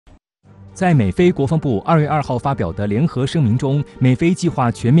在美菲国防部2月2号发表的联合声明中，美菲计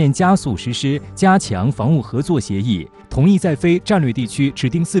划全面加速实施加强防务合作协议，同意在非战略地区指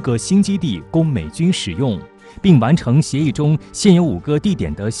定4个新基地供美军使用，并完成协议中现有5个地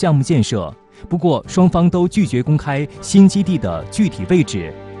点的项目建设。不过，双方都拒绝公开新基地的具体位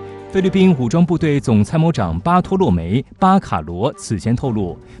置。菲律宾武装部队总参谋长巴托洛梅·巴卡罗此前透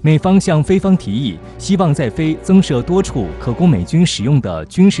露，美方向菲方提议，希望在菲增设多处可供美军使用的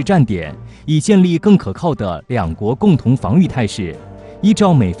军事站点，以建立更可靠的两国共同防御态势。依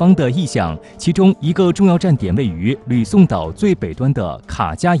照美方的意向，其中一个重要站点位于吕宋岛最北端的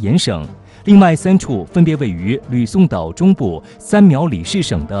卡加延省，另外3处分别位于吕宋岛中部三苗里士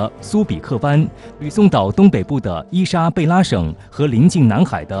省的苏比克湾、吕宋岛东北部的伊莎贝拉省和临近南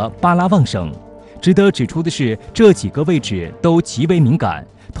海的巴拉望省。值得指出的是，这几个位置都极为敏感，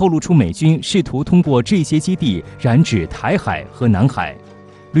透露出美军试图通过这些基地染指台海和南海。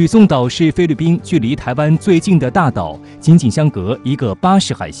吕宋岛是菲律宾距离台湾最近的大岛，仅仅相隔一个巴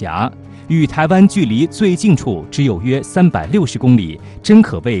士海峡，与台湾距离最近处只有约360公里，真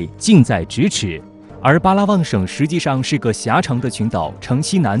可谓近在咫尺。而巴拉望省实际上是个狭长的群岛，呈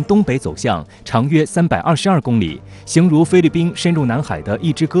西南东北走向，长约322公里，形如菲律宾深入南海的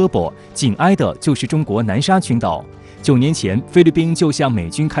一只胳膊，紧挨的就是中国南沙群岛。9年前，菲律宾就向美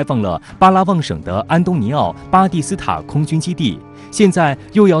军开放了巴拉望省的安东尼奥·巴蒂斯塔空军基地，现在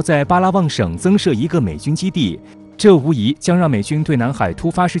又要在巴拉望省增设一个美军基地，这无疑将让美军对南海突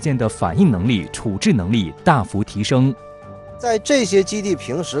发事件的反应能力、处置能力大幅提升。在这些基地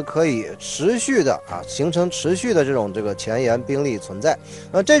平时可以持续的形成持续的这个前沿兵力存在，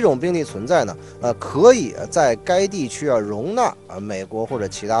那这种兵力存在呢，可以在该地区容纳美国或者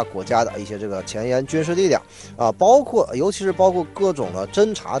其他国家的一些这个前沿军事力量尤其是包括各种的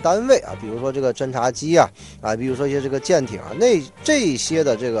侦察单位比如说这个侦察机比如说一些这个舰艇这些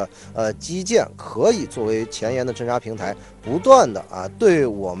的这个基建可以作为前沿的侦察平台，不断的对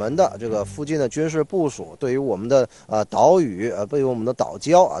我们的这个附近的军事部署，对于我们的岛屿。对于我们的岛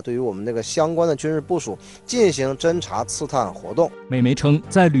礁对于我们这个相关的军事部署进行侦察刺探活动。美媒称，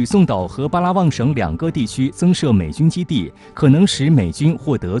在吕宋岛和巴拉望省2个地区增设美军基地，可能使美军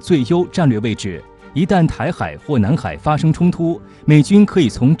获得最优战略位置。一旦台海或南海发生冲突，美军可以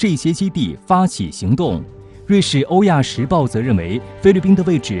从这些基地发起行动。瑞士《欧亚时报》则认为，菲律宾的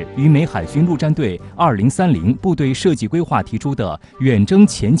位置与美海军陆战队2030部队设计规划提出的远征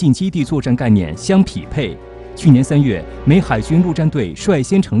前进基地作战概念相匹配。去年3月，美海军陆战队率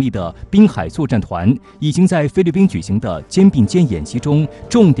先成立的滨海作战团已经在菲律宾举行的肩并肩演习中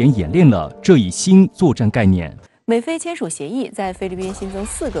重点演练了这一新作战概念。美菲签署协议，在菲律宾新增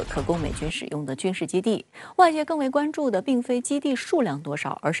4个可供美军使用的军事基地。外界更为关注的并非基地数量多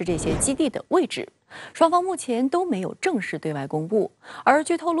少，而是这些基地的位置。双方目前都没有正式对外公布，而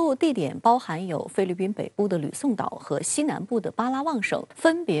据透露，地点包含有菲律宾北部的吕宋岛和西南部的巴拉望省，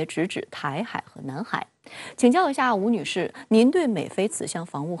分别直指台海和南海。请教一下吴女士，您对美菲此项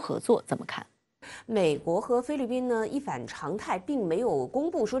防务合作怎么看？美国和菲律宾呢一反常态，并没有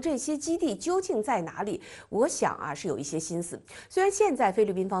公布说这些基地究竟在哪里。我想是有一些心思。虽然现在菲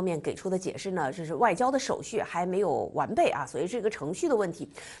律宾方面给出的解释呢，这是外交的手续还没有完备所以是一个程序的问题。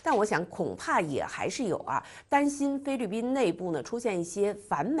但我想恐怕也还是有担心菲律宾内部呢出现一些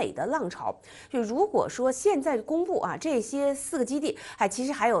反美的浪潮。就如果说现在公布这些4个基地，其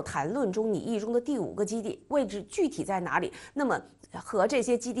实还有谈论中你意中的第5个基地位置具体在哪里，那么和这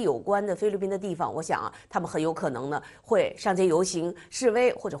些基地有关的菲律宾的地方，我想他们很有可能呢会上街游行示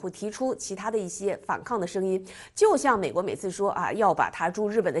威，或者会提出其他的一些反抗的声音。就像美国每次说要把他驻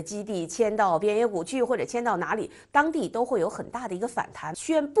日本的基地迁到边野古去，或者迁到哪里，当地都会有很大的一个反弹。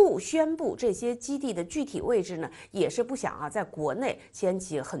宣布这些基地的具体位置呢，也是不想在国内掀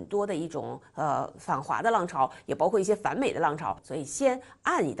起很多的一种反华的浪潮，也包括一些反美的浪潮，所以先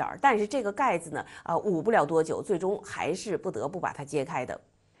暗一点。但是这个盖子呢捂不了多久，最终还是不得不把它揭开的。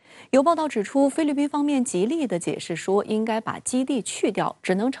有报道指出，菲律宾方面极力的解释说，应该把基地去掉，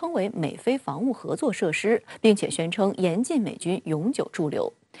只能称为美菲防务合作设施，并且宣称严禁美军永久驻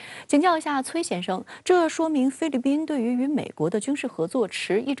留。请教一下崔先生，这说明菲律宾对于与美国的军事合作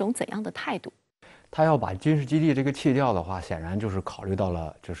持一种怎样的态度？他要把军事基地这个去掉的话，显然就是考虑到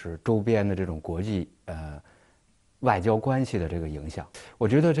了就是周边的这种国际外交关系的这个影响。我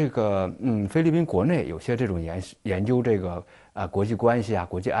觉得这个菲律宾国内有些这种研究这个国际关系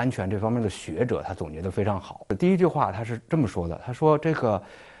国际安全这方面的学者，他总结得非常好。第一句话他是这么说的，他说这个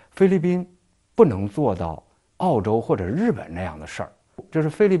菲律宾不能做到澳洲或者日本那样的事儿，就是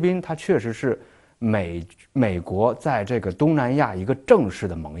菲律宾它确实是美国在这个东南亚一个正式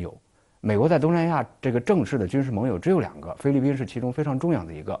的盟友，美国在东南亚这个正式的军事盟友只有2个，菲律宾是其中非常重要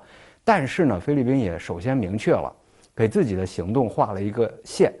的一个。但是呢，菲律宾也首先明确了，给自己的行动画了一个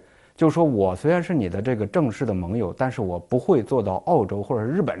线，就是说我虽然是你的这个正式的盟友，但是我不会做到澳洲或者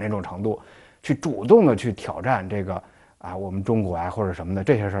日本那种程度，去主动的去挑战这个我们中国或者什么的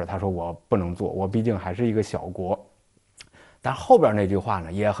这些事儿。他说我不能做，我毕竟还是一个小国。但后边那句话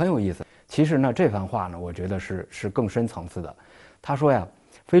呢也很有意思。其实呢，这番话呢，我觉得是更深层次的。他说呀，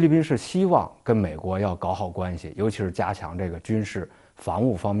菲律宾是希望跟美国要搞好关系，尤其是加强这个军事防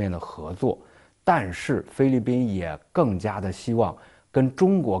务方面的合作。但是菲律宾也更加的希望跟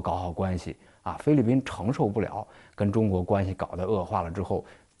中国搞好关系菲律宾承受不了跟中国关系搞得恶化了之后，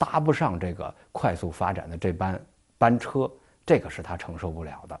搭不上这个快速发展的这班车，这个是他承受不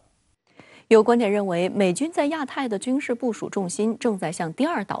了的。有观点认为，美军在亚太的军事部署重心正在向第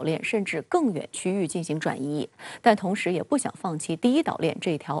2岛链甚至更远区域进行转移，但同时也不想放弃第1岛链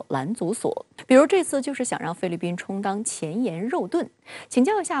这条拦阻索。比如这次就是想让菲律宾充当前沿肉盾。请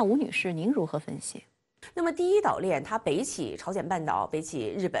教一下吴女士，您如何分析？那么第1岛链它北起朝鲜半岛，北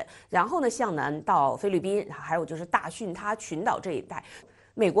起日本，然后呢向南到菲律宾，还有就是大巽他群岛这一带。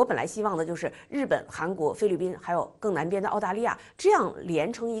美国本来希望的就是日本、韩国、菲律宾，还有更南边的澳大利亚，这样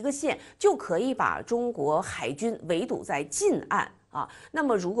连成一个线，就可以把中国海军围堵在近岸。那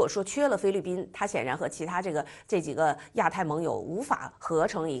么如果说缺了菲律宾，它显然和其他这几个亚太盟友无法合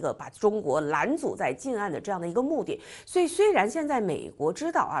成一个把中国拦阻在近岸的这样的一个目的。所以虽然现在美国知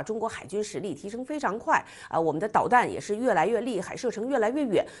道中国海军实力提升非常快我们的导弹也是越来越厉害，射程越来越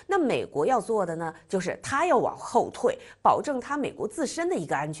远，那美国要做的呢，就是它要往后退，保证它美国自身的一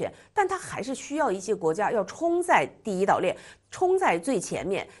个安全，但它还是需要一些国家要冲在第1岛链，冲在最前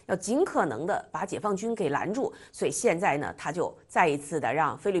面，要尽可能的把解放军给拦住。所以现在呢，他就再一次的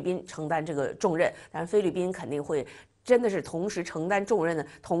让菲律宾承担这个重任，但菲律宾肯定会真的是同时承担重任的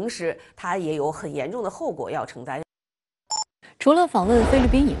同时，他也有很严重的后果要承担。除了访问菲律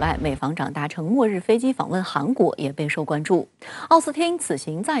宾以外，美防长搭乘末日飞机访问韩国也备受关注。奥斯汀此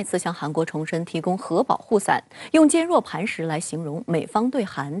行再次向韩国重申提供核保护伞，用坚若磐石来形容美方对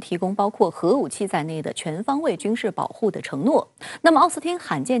韩提供包括核武器在内的全方位军事保护的承诺。那么，奥斯汀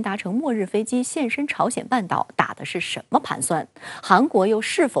罕见搭乘末日飞机现身朝鲜半岛，打的是什么盘算？韩国又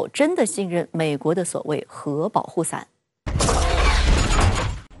是否真的信任美国的所谓核保护伞？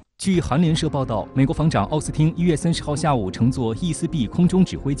据韩联社报道，美国防长奥斯汀1月30号下午乘坐E-4B空中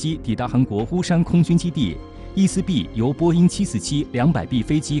指挥机抵达韩国乌山空军基地。E-4B 由波音747 200B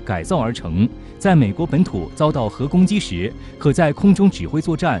飞机改造而成，在美国本土遭到核攻击时，可在空中指挥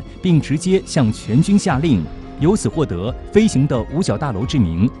作战，并直接向全军下令，由此获得飞行的五角大楼之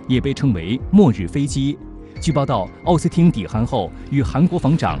名，也被称为末日飞机。据报道，奥斯汀抵韩后与韩国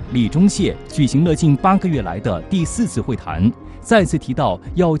防长李钟燮举行了近8个月来的第4次会谈，再次提到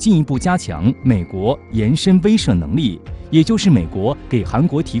要进一步加强美国延伸威慑能力，也就是美国给韩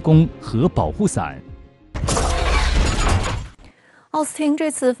国提供核保护伞。奥斯汀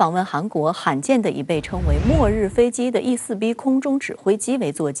这次访问韩国，罕见的以被称为末日飞机的 E-4B 空中指挥机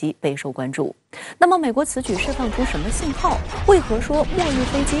为座机，备受关注。那么，美国此举释放出什么信号？为何说末日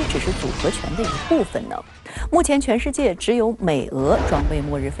飞机只是组合拳的一部分呢？目前全世界只有美俄装备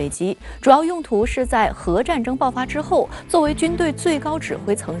末日飞机，主要用途是在核战争爆发之后，作为军队最高指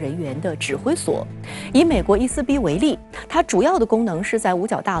挥层人员的指挥所。以美国 E-4B 为例，它主要的功能是在五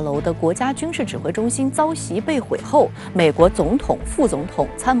角大楼的国家军事指挥中心遭袭被毁后，美国总统、副总统、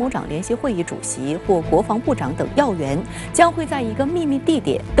参谋长联席会议主席或国防部长等要员将会在一个秘密地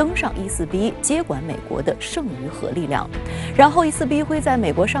点登上 E-4B， 接管美国的剩余核力量。然后 E-4B 会在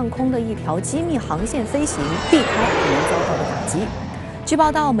美国上空的一条机密航线飞行，避开可能遭到的打击。据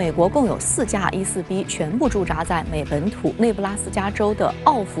报道，美国共有4架 E-4B 全部驻扎在美本土内布拉斯加州的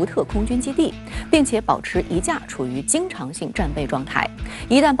奥福特空军基地，并且保持1架处于经常性战备状态。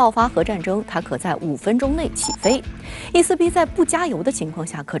一旦爆发核战争，它可在5分钟内起飞。E-4B 在不加油的情况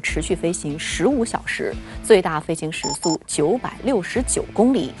下可持续飞行15小时，最大飞行时速969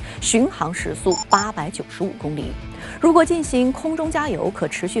公里，巡航时速895公里。如果进行空中加油，可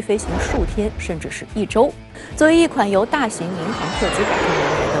持续飞行数天，甚至是1周。作为一款由大型民航客机改造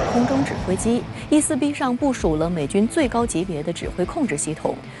而来的空中指挥机， E-4B 上部署了美军最高级别的指挥控制系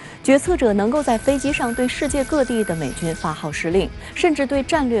统。决策者能够在飞机上对世界各地的美军发号施令，甚至对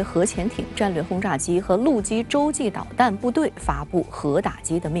战略核潜艇、战略轰炸机和陆基洲际导弹部队发布核打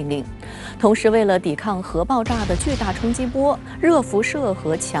击的命令。同时，为了抵抗核爆炸的巨大冲击波、热辐射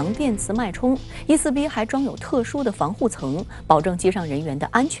和强电磁脉冲， E-4B 还装有特殊的防护层，保证机上人员的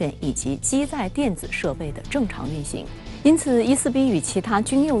安全以及机载电子设备的正常运行。因此，14B 与其他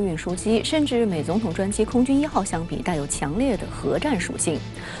军用运输机，甚至美总统专机空军1号相比，带有强烈的核战属性。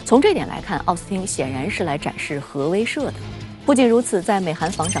从这点来看，奥斯汀显然是来展示核威慑的。不仅如此，在美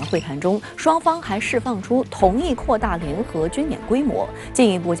韩防长会谈中，双方还释放出同意扩大联合军演规模，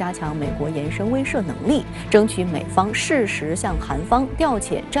进一步加强美国延伸威慑能力，争取美方适时向韩方调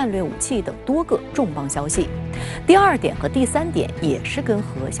遣战略武器等多个重磅消息。第2点和第3点也是跟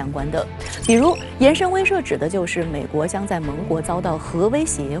核相关的，比如延伸威慑指的就是美国将在盟国遭到核威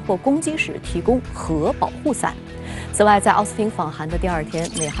胁或攻击时提供核保护伞。此外，在奥斯汀访韩的第2天，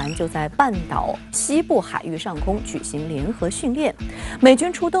美韩就在半岛西部海域上空举行联合训练，美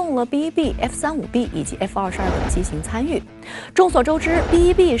军出动了 B-1B、F-35B 以及 F-22等机型参与。众所周知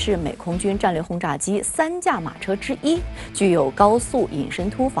 ，B-1B 是美空军战略轰炸机3驾马车之一，具有高速隐身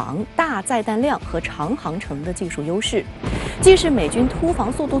突防、大载弹量和长航程的技术优势。既是美军突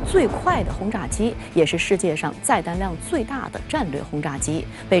防速度最快的轰炸机，也是世界上载弹量最大的战略轰炸机，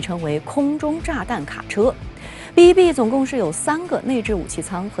被称为空中炸弹卡车。B-1B 总共是有3个内置武器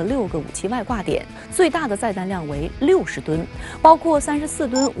舱和6个武器外挂点，最大的载弹量为60吨，包括34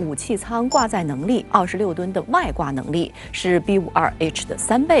吨武器舱挂载能力，26吨的外挂能力，是 B-52H 的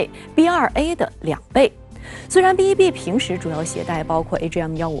3倍 ，B-2A 的2倍。虽然 B-1B 平时主要携带包括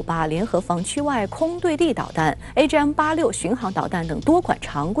AGM-158 联合防区外空对地导弹、AGM-86 巡航导弹等多款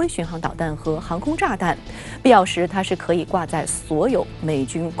常规巡航导弹和航空炸弹，必要时它是可以挂载所有美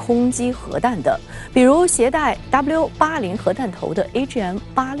军空基核弹的，比如携带 W-80核弹头的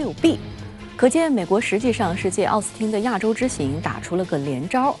AGM-86B。可见，美国实际上是借奥斯汀的亚洲之行打出了个连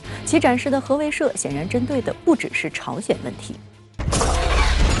招，其展示的核威慑显然针对的不只是朝鲜问题。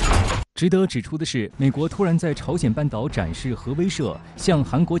值得指出的是，美国突然在朝鲜半岛展示核威慑，向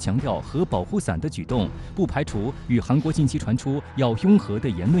韩国强调核保护伞的举动，不排除与韩国近期传出要拥核的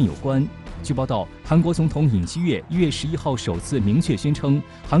言论有关。据报道，韩国总统尹锡悦1月11号首次明确宣称，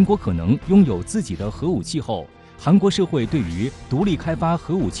韩国可能拥有自己的核武器后，韩国社会对于独立开发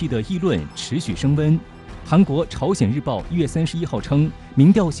核武器的议论持续升温。韩国《朝鲜日报》1月31号称，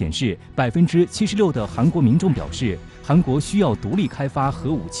民调显示76%的韩国民众表示，韩国需要独立开发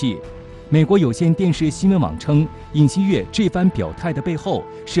核武器。美国有线电视新闻网称，尹锡悦这番表态的背后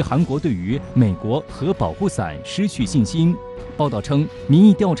是韩国对于美国核保护伞失去信心。报道称，民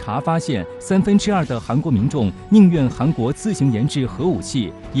意调查发现，2/3的韩国民众宁愿韩国自行研制核武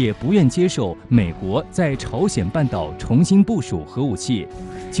器，也不愿接受美国在朝鲜半岛重新部署核武器。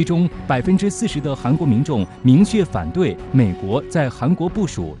其中，40%的韩国民众明确反对美国在韩国部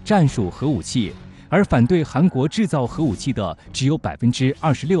署战术核武器，而反对韩国制造核武器的只有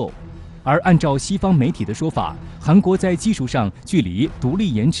26%。而按照西方媒体的说法，韩国在技术上距离独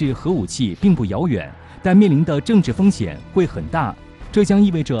立研制核武器并不遥远，但面临的政治风险会很大，这将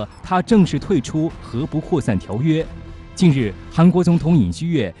意味着它正式退出核不扩散条约。近日，韩国总统尹锡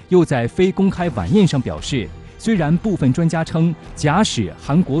悦又在非公开晚宴上表示，虽然部分专家称，假使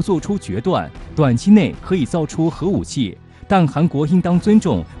韩国做出决断，短期内可以造出核武器，但韩国应当尊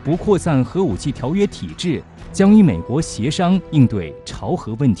重不扩散核武器条约体制，将与美国协商应对朝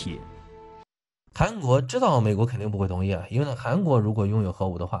核问题。韩国知道美国肯定不会同意啊，因为呢，韩国如果拥有核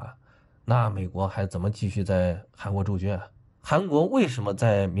武的话，那美国还怎么继续在韩国驻军啊？韩国为什么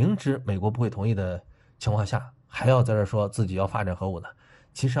在明知美国不会同意的情况下，还要在这说自己要发展核武呢？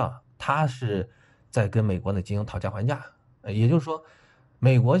其实啊，他是在跟美国呢进行讨价还价。也就是说，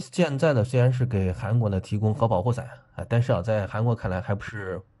美国现在呢虽然是给韩国呢提供核保护伞啊，但是啊，在韩国看来还不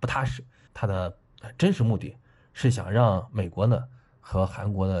是不踏实。他的真实目的是想让美国呢和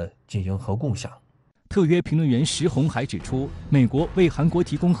韩国呢进行核共享。特约评论员石红还指出，美国为韩国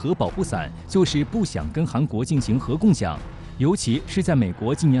提供核保护伞，就是不想跟韩国进行核共享，尤其是在美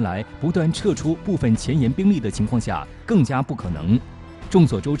国近年来不断撤出部分前沿兵力的情况下，更加不可能。众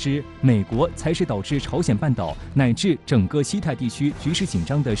所周知，美国才是导致朝鲜半岛乃至整个西太地区局势紧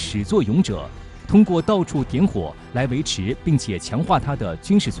张的始作俑者，通过到处点火来维持并且强化它的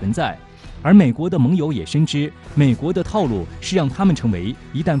军事存在。而美国的盟友也深知，美国的套路是让他们成为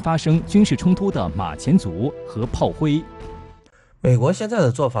一旦发生军事冲突的马前卒和炮灰。美国现在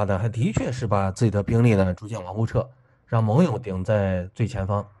的做法呢，还的确是把自己的兵力呢逐渐往后撤，让盟友顶在最前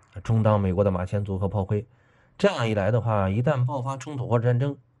方，充当美国的马前卒和炮灰。这样一来的话，一旦爆发冲突或战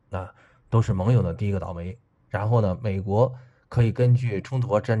争，都是盟友的第一个倒霉。然后呢，美国可以根据冲突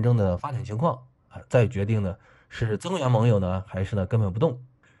或战争的发展情况再决定呢是增援盟友呢，还是呢根本不动。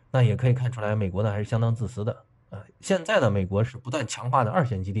那也可以看出来，美国呢还是相当自私的现在呢，美国是不断强化的2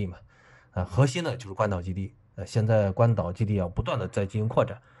线基地嘛，核心呢就是关岛基地。现在关岛基地要不断的在进行扩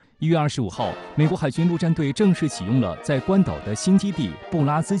展。1月25号，美国海军陆战队正式启用了在关岛的新基地布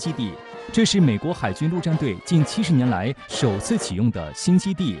拉兹基地。这是美国海军陆战队近70年来首次启用的新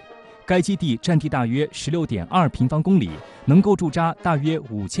基地。该基地占地大约16.2平方公里，能够驻扎大约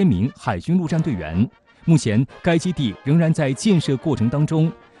5000名海军陆战队员。目前，该基地仍然在建设过程当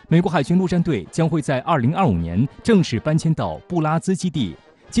中。美国海军陆战队将会在2025年正式搬迁到布拉兹基地。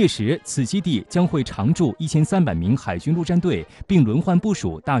届时，此基地将会常驻1300名海军陆战队，并轮换部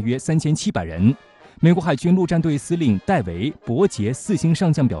署大约3700人。美国海军陆战队司令戴维·伯杰4星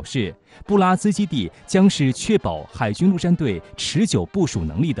上将表示，布拉兹基地将是确保海军陆战队持久部署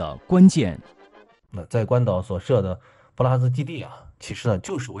能力的关键。那在关岛所设的布拉兹基地啊，其实呢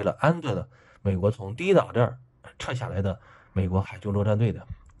就是为了安顿了美国从第一岛这儿撤下来的美国海军陆战队的。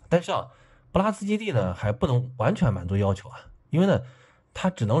但是啊，布拉兹基地呢还不能完全满足要求啊，因为呢它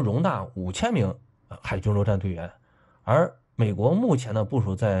只能容纳5000名海军陆战队员，而美国目前呢部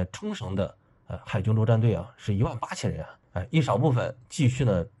署在冲绳的海军陆战队啊是18000人啊，一少部分继续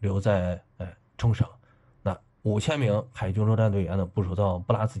呢留在冲绳，那5000名海军陆战队员呢部署到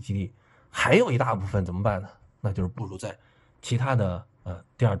布拉兹基地，还有一大部分怎么办呢？那就是部署在其他的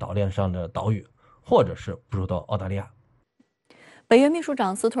第二岛链上的岛屿，或者是部署到澳大利亚。北约秘书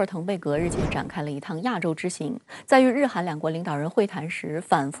长斯图尔滕贝格日前展开了一趟亚洲之行，在与日韩两国领导人会谈时，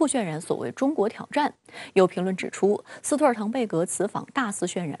反复渲染所谓中国挑战。有评论指出，斯图尔滕贝格此访大肆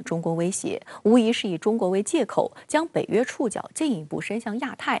渲染中国威胁，无疑是以中国为借口，将北约触角进一步伸向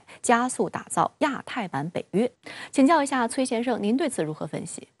亚太，加速打造亚太版北约。请教一下崔先生，您对此如何分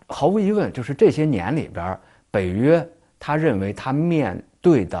析？毫无疑问，就是这些年里边，北约他认为他面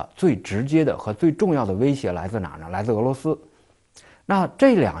对的最直接的和最重要的威胁来自哪呢？来自俄罗斯。那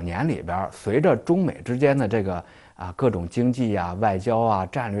这2年里边，随着中美之间的这个各种经济啊、外交啊、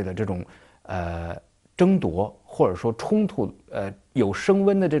战略的这种争夺或者说冲突有升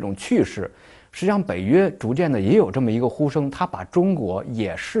温的这种趋势，实际上北约逐渐的也有这么一个呼声，他把中国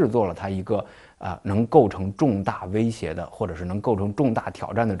也视作了他一个能构成重大威胁的或者是能构成重大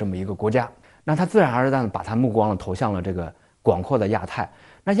挑战的这么一个国家。那他自然而然的把他目光投向了这个广阔的亚太。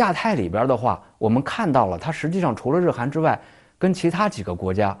那亚太里边的话，我们看到了，它实际上除了日韩之外，跟其他几个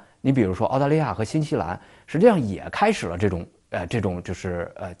国家，你比如说澳大利亚和新西兰，实际上也开始了这种就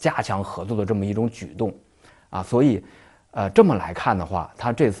是加强合作的这么一种举动，所以这么来看的话，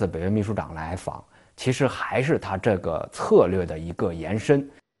他这次北约秘书长来访，其实还是他这个策略的一个延伸。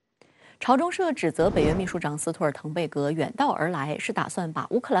朝中社指责北约秘书长斯图尔滕贝格远道而来，是打算把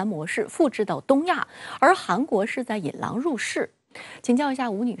乌克兰模式复制到东亚，而韩国是在引狼入室。请教一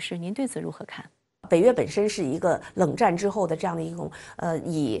下吴女士，您对此如何看？北约本身是一个冷战之后的这样的一种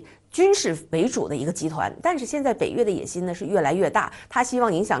以军事为主的一个集团，但是现在北约的野心呢是越来越大，他希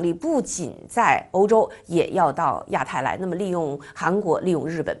望影响力不仅在欧洲，也要到亚太来。那么利用韩国，利用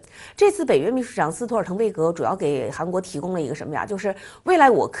日本。这次北约秘书长斯图尔滕贝格主要给韩国提供了一个什么呀？就是未来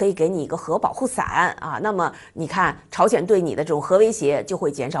我可以给你一个核保护伞啊，那么你看朝鲜对你的这种核威胁就会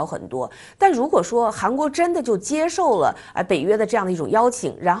减少很多。但如果说韩国真的就接受了北约的这样的一种邀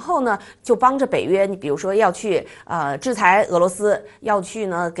请，然后呢就帮着北约，你比如说要去制裁俄罗斯，要去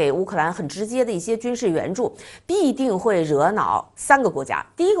呢给乌克兰很直接的一些军事援助，必定会惹恼3个国家。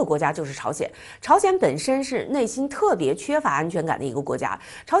第一个国家就是朝鲜，朝鲜本身是内心特别缺乏安全感的一个国家，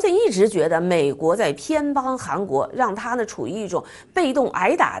朝鲜一直觉得美国在偏帮韩国，让他呢处于一种被动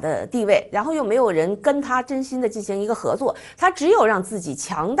挨打的地位，然后又没有人跟他真心的进行一个合作，他只有让自己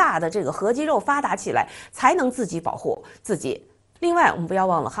强大的这个核肌肉发达起来，才能自己保护自己。另外，我们不要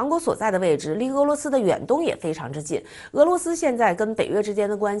忘了，韩国所在的位置离俄罗斯的远东也非常之近。俄罗斯现在跟北约之间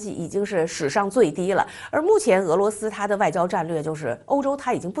的关系已经是史上最低了，而目前俄罗斯它的外交战略就是欧洲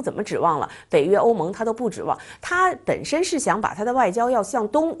它已经不怎么指望了，北约、欧盟它都不指望，它本身是想把它的外交要向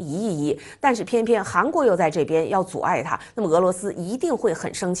东移一移，但是偏偏韩国又在这边要阻碍它，那么俄罗斯一定会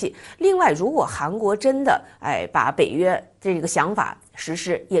很生气。另外，如果韩国真的把北约这个想法实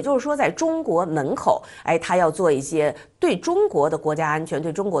施，也就是说在中国门口，他要做一些对中国的国家安全、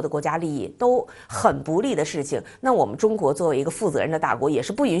对中国的国家利益都很不利的事情，那我们中国作为一个负责任的大国，也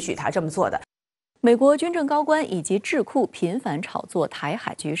是不允许他这么做的。美国军政高官以及智库频繁炒作台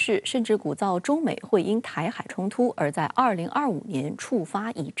海局势，甚至鼓噪中美会因台海冲突而在2025年触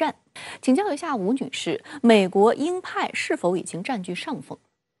发一战。请教一下吴女士，美国鹰派是否已经占据上风？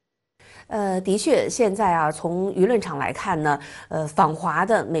的确，现在从舆论场来看呢，反华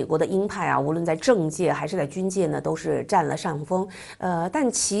的美国的鹰派无论在政界还是在军界呢，都是占了上风。但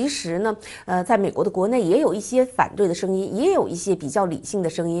其实呢，在美国的国内也有一些反对的声音，也有一些比较理性的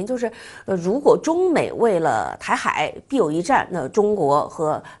声音，就是如果中美为了台海必有一战，那中国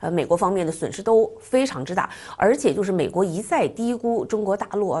和美国方面的损失都非常之大，而且就是美国一再低估中国大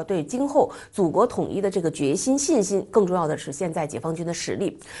陆对今后祖国统一的这个决心、信心，更重要的是现在解放军的实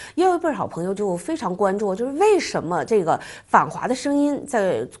力。也有不少朋友就非常关注，就是为什么这个反华的声音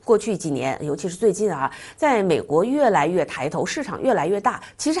在过去几年，尤其是最近啊，在美国越来越抬头，市场越来越大，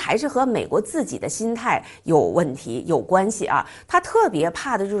其实还是和美国自己的心态有问题有关系啊。他特别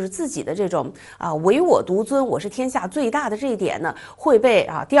怕的就是自己的这种唯我独尊，我是天下最大的这一点呢，会被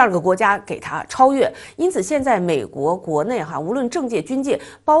第二个国家给他超越。因此，现在美国国内无论政界、军界，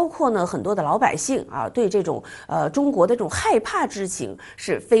包括呢很多的老百姓对这种中国的这种害怕之情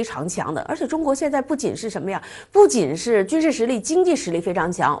是非常强的。而且中国现在不仅是什么呀，不仅是军事实力、经济实力非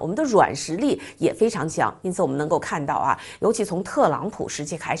常强，我们的软实力也非常强。因此，我们能够看到尤其从特朗普时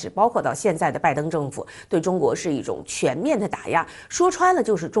期开始，包括到现在的拜登政府，对中国是一种全面的打压。说穿了，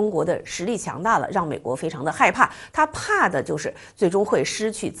就是中国的实力强大了，让美国非常的害怕。他怕的就是最终会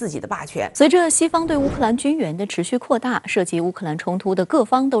失去自己的霸权。随着西方对乌克兰军援的持续扩大，涉及乌克兰冲突的各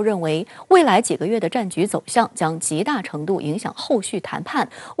方都认为，未来几个月的战局走向将极大程度影响后续谈判。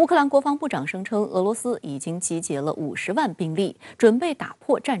乌克兰国防部长声称，俄罗斯已经集结了50万兵力，准备打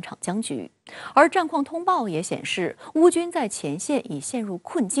破战场僵局。而战况通报也显示，乌军在前线已陷入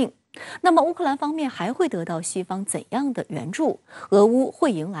困境。那么乌克兰方面还会得到西方怎样的援助？俄乌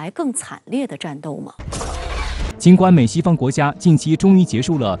会迎来更惨烈的战斗吗？尽管美西方国家近期终于结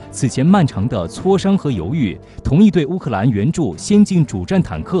束了此前漫长的磋商和犹豫，同意对乌克兰援助先进主战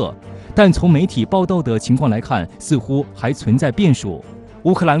坦克，但从媒体报道的情况来看，似乎还存在变数。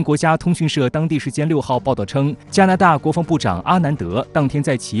乌克兰国家通讯社当地时间6号报道称，加拿大国防部长阿南德当天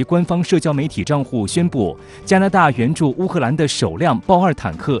在其官方社交媒体账户宣布，加拿大援助乌克兰的首辆豹2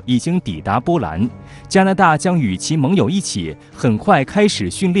坦克已经抵达波兰，加拿大将与其盟友一起，很快开始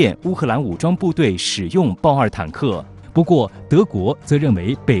训练乌克兰武装部队使用豹2坦克。不过，德国则认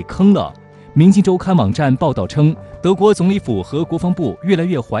为被坑了。民进周刊网站报道称，德国总理府和国防部越来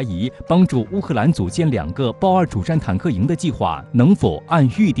越怀疑帮助乌克兰组建2个豹2主战坦克营的计划能否按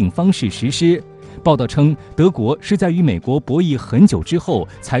预定方式实施。报道称，德国是在与美国博弈很久之后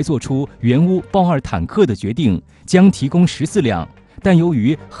才做出援乌豹2坦克的决定，将提供14辆。但由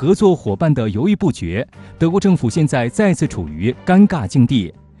于合作伙伴的犹豫不决，德国政府现在再次处于尴尬境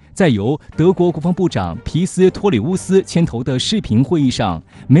地。在由德国国防部长皮斯托里乌斯牵头的视频会议上，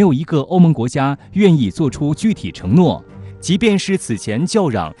没有一个欧盟国家愿意做出具体承诺。即便是此前叫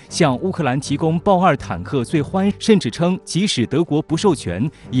嚷向乌克兰提供豹2坦克最欢，甚至称即使德国不授权，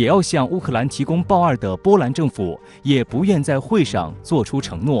也要向乌克兰提供豹2的波兰政府，也不愿在会上做出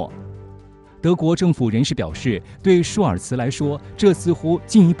承诺。德国政府人士表示，对舒尔茨来说，这似乎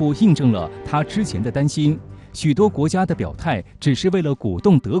进一步印证了他之前的担心。许多国家的表态只是为了鼓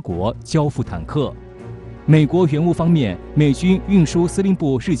动德国交付坦克。美国援乌方面，美军运输司令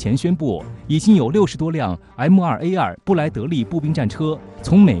部日前宣布，已经有60多辆 M2A2 布莱德利步兵战车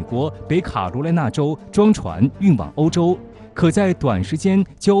从美国北卡罗来纳州装船运往欧洲，可在短时间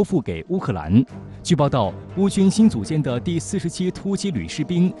交付给乌克兰。据报道，乌军新组建的第47突击旅士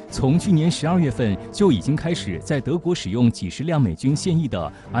兵从去年12月份就已经开始在德国使用几十辆美军现役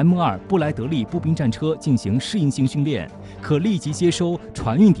的 M2 布莱德利步兵战车进行适应性训练，可立即接收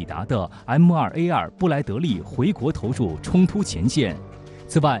船运抵达的 M2A2 布莱德利回国投入冲突前线。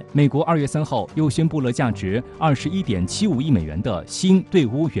此外，美国2月3号又宣布了价值21.75亿美元的新对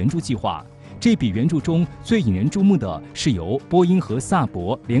乌援助计划。这笔援助中最引人注目的是由波音和萨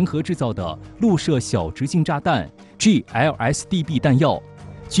博联合制造的陆射小直径炸弹 GLSDB 弹药。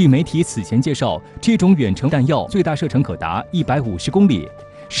据媒体此前介绍，这种远程弹药最大射程可达150公里，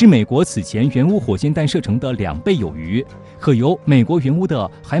是美国此前援乌火箭弹射程的2倍有余，可由美国援乌的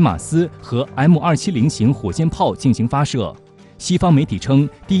海马斯和 M270型火箭炮进行发射。西方媒体称，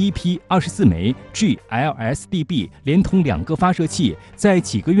第一批24枚 GLSDB 连同2个发射器，在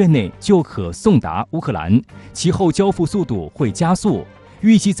几个月内就可送达乌克兰，其后交付速度会加速，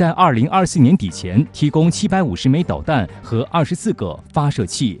预计在2024年底前提供750枚导弹和24个发射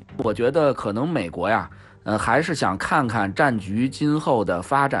器。我觉得可能美国呀，还是想看看战局今后的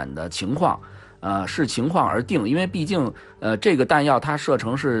发展的情况。视情况而定，因为毕竟这个弹药它射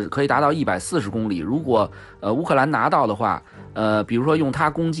程是可以达到140公里，如果乌克兰拿到的话，比如说用它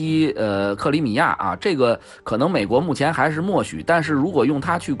攻击克里米亚啊，这个可能美国目前还是默许，但是如果用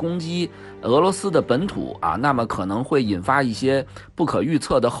它去攻击俄罗斯的本土啊，那么可能会引发一些不可预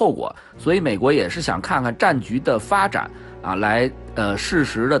测的后果，所以美国也是想看看战局的发展啊，来适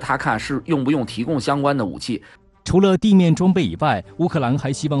时的他看是用不用提供相关的武器。除了地面装备以外，乌克兰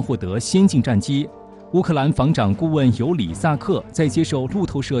还希望获得先进战机。乌克兰防长顾问尤里萨克在接受路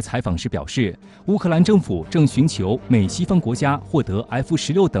透社采访时表示，乌克兰政府正寻求美西方国家获得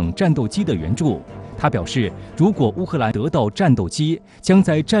F-16等战斗机的援助。他表示，如果乌克兰得到战斗机，将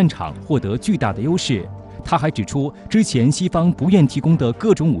在战场获得巨大的优势。他还指出，之前西方不愿提供的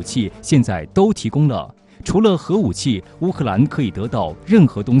各种武器，现在都提供了。除了核武器，乌克兰可以得到任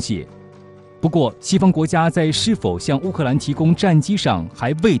何东西。不过，西方国家在是否向乌克兰提供战机上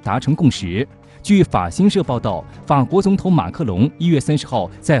还未达成共识。据法新社报道，法国总统马克龙1月30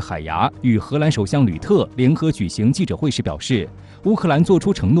号在海牙与荷兰首相吕特联合举行记者会时表示，乌克兰作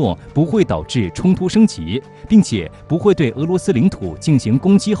出承诺不会导致冲突升级，并且不会对俄罗斯领土进行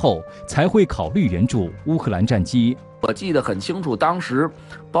攻击后才会考虑援助乌克兰战机。我记得很清楚，当时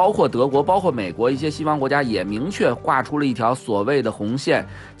包括德国、包括美国一些西方国家也明确画出了一条所谓的红线，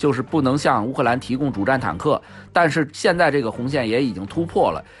就是不能向乌克兰提供主战坦克。但是现在这个红线也已经突破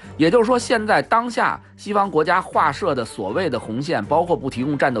了，也就是说，现在当下西方国家画设的所谓的红线，包括不提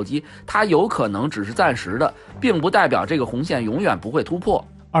供战斗机，它有可能只是暂时的，并不代表这个红线永远不会突破。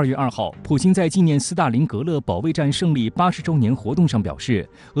2月2号，普京在纪念斯大林格勒保卫战胜利80周年活动上表示，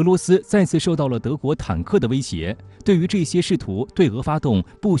俄罗斯再次受到了德国坦克的威胁。对于这些试图对俄发动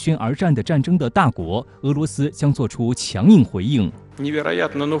不宣而战的战争的大国，俄罗斯将做出强硬回应。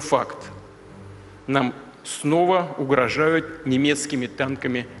Невероятно, но факт. Нам снова угрожают немецкими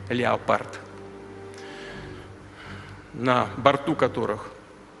танками «Леопард», на борту которых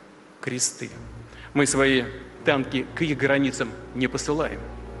кресты. Мы свои танки к их границам не посылаем.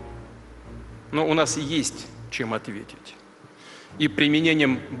 Но у нас есть чем ответить. И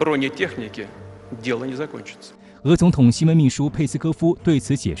применением бронетехники дело не закончится. 俄总统新闻秘书佩斯科夫对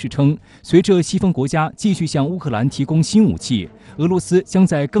此解释称，随着西方国家继续向乌克兰提供新武器，俄罗斯将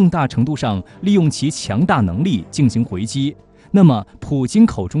在更大程度上利用其强大能力进行回击。那么，普京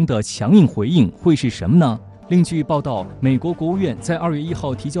口中的强硬回应会是什么呢？另据报道，美国国务院在2月1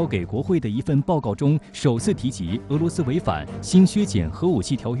号提交给国会的一份报告中，首次提及俄罗斯违反新削减核武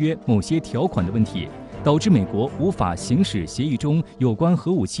器条约某些条款的问题，导致美国无法行使协议中有关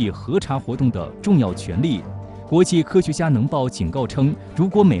核武器核查活动的重要权利。国际科学家能报警告称，如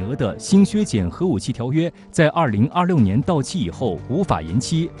果美俄的新削减核武器条约在2026年到期以后无法延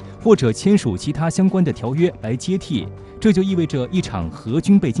期，或者签署其他相关的条约来接替，这就意味着一场核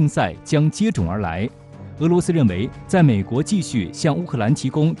军备竞赛将接踵而来。俄罗斯认为，在美国继续向乌克兰提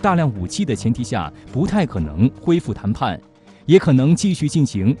供大量武器的前提下，不太可能恢复谈判，也可能继续进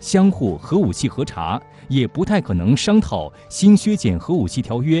行相互核武器核查，也不太可能商讨新削减核武器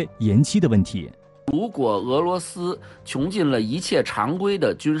条约延期的问题。如果俄罗斯穷尽了一切常规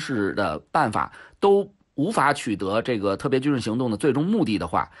的军事的办法，都无法取得这个特别军事行动的最终目的的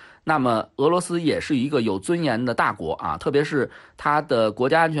话，那么俄罗斯也是一个有尊严的大国啊，特别是他的国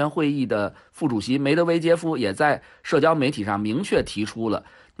家安全会议的副主席梅德韦杰夫也在社交媒体上明确提出了，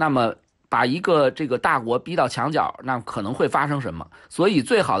那么把一个这个大国逼到墙角，那可能会发生什么？所以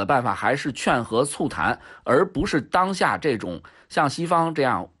最好的办法还是劝和促谈，而不是当下这种像西方这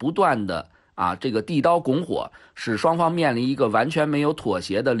样不断的这个地刀拱火，使双方面临一个完全没有妥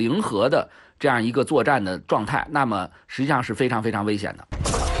协的零和的这样一个作战的状态，那么实际上是非常非常危险的。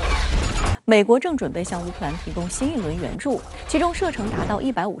美国正准备向乌克兰提供新一轮援助，其中射程达到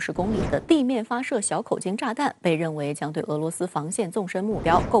150公里的地面发射小口径炸弹被认为将对俄罗斯防线纵深目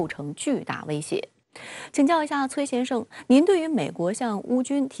标构成巨大威胁。请教一下崔先生，您对于美国向乌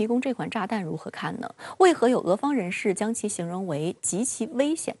军提供这款炸弹如何看呢？为何有俄方人士将其形容为极其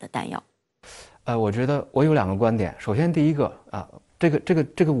危险的弹药？我觉得我有2个观点。首先，第一个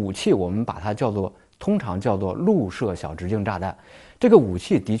这个武器我们把它通常叫做陆射小直径炸弹。这个武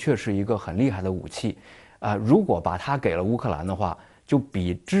器的确是一个很厉害的武器，如果把它给了乌克兰的话，就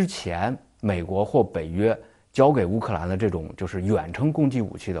比之前美国或北约交给乌克兰的这种就是远程攻击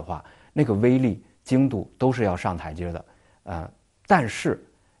武器的话，那个威力、精度都是要上台阶的。但是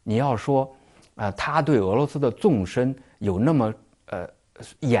你要说，它对俄罗斯的纵深有那么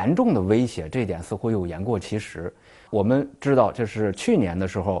严重的威胁，这一点似乎又言过其实。我们知道，就是去年的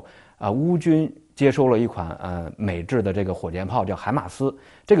时候，乌军接收了一款美制的这个火箭炮，叫海马斯。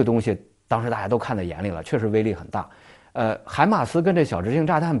这个东西当时大家都看在眼里了，确实威力很大。海马斯跟这小直径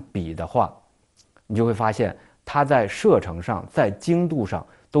炸弹比的话，你就会发现它在射程上、在精度上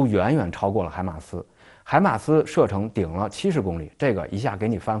都远远超过了海马斯。海马斯射程顶了70公里，这个一下给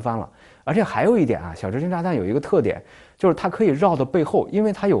你翻了。而且还有一点小直径炸弹有一个特点，就是它可以绕到背后，因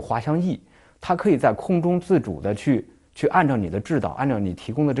为它有滑翔翼，它可以在空中自主的去按照你的制导，按照你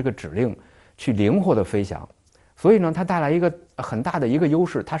提供的这个指令去灵活的飞翔。所以呢，它带来一个很大的一个优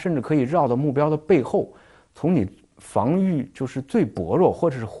势，它甚至可以绕到目标的背后，从你防御就是最薄弱或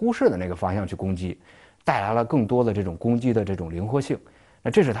者是忽视的那个方向去攻击，带来了更多的这种攻击的这种灵活性。那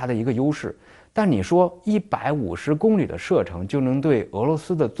这是它的一个优势。但你说150公里的射程就能对俄罗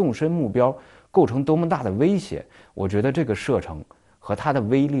斯的纵深目标构成多么大的威胁？我觉得这个射程和它的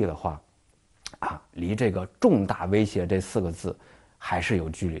威力的话，离这个重大威胁这4个字还是有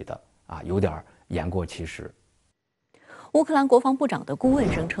距离的有点言过其实。乌克兰国防部长的顾问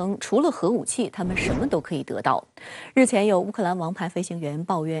声称，除了核武器，他们什么都可以得到。日前，有乌克兰王牌飞行员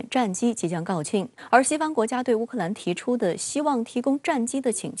抱怨战机即将告罄，而西方国家对乌克兰提出的希望提供战机的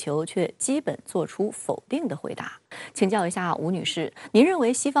请求，却基本做出否定的回答。请教一下吴女士，您认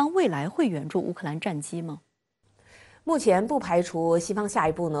为西方未来会援助乌克兰战机吗？目前不排除西方下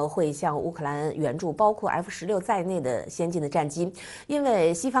一步呢会向乌克兰援助包括 F-16在内的先进的战机，因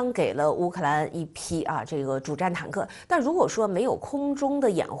为西方给了乌克兰一批这个主战坦克，但如果说没有空中的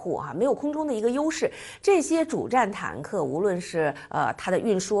掩护没有空中的一个优势，这些主战坦克无论是它的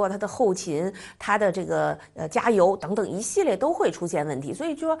运输、它的后勤、它的这个加油等等一系列都会出现问题，所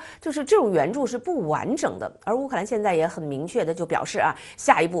以说就是这种援助是不完整的。而乌克兰现在也很明确的就表示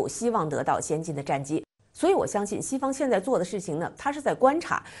下一步希望得到先进的战机。所以我相信西方现在做的事情呢，他是在观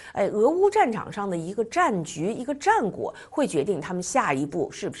察，俄乌战场上的一个战局、一个战果，会决定他们下一步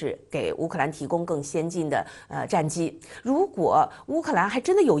是不是给乌克兰提供更先进的战机。如果乌克兰还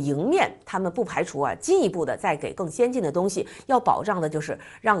真的有赢面，他们不排除进一步的再给更先进的东西。要保障的就是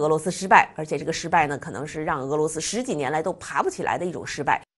让俄罗斯失败，而且这个失败呢，可能是让俄罗斯10几年来都爬不起来的一种失败。